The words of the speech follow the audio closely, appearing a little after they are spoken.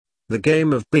The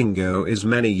game of bingo is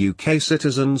many UK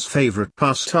citizens' favourite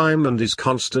pastime and is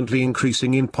constantly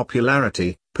increasing in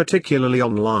popularity, particularly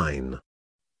online.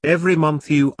 Every month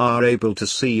you are able to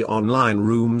see online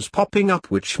rooms popping up,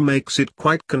 which makes it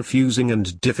quite confusing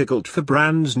and difficult for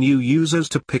brand new users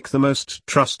to pick the most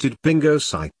trusted bingo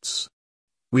sites.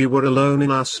 We were alone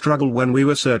in our struggle when we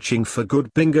were searching for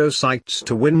good bingo sites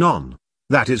to win on.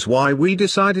 That is why we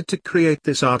decided to create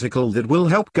this article that will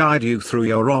help guide you through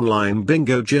your online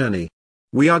bingo journey.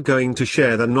 We are going to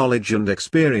share the knowledge and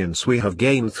experience we have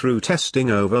gained through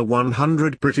testing over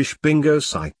 100 British bingo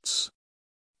sites.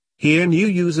 Here new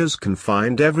users can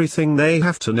find everything they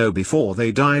have to know before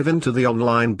they dive into the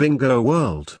online bingo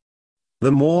world.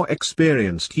 The more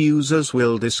experienced users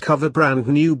will discover brand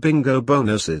new bingo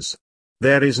bonuses.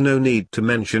 There is no need to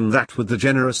mention that with the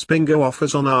generous bingo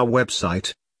offers on our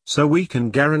website, so we can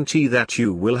guarantee that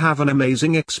you will have an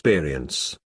amazing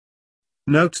experience.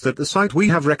 Note that the site we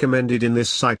have recommended in this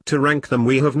site to rank them,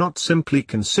 we have not simply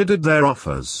considered their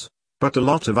offers, but a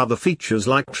lot of other features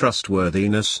like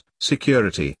trustworthiness,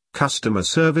 security, customer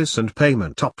service and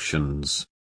payment options.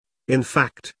 In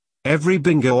fact, every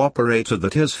bingo operator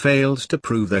that has failed to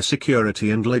prove their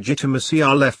security and legitimacy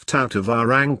are left out of our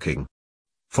ranking.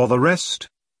 For the rest,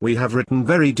 we have written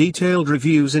very detailed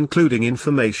reviews including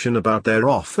information about their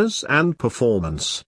offers and performance.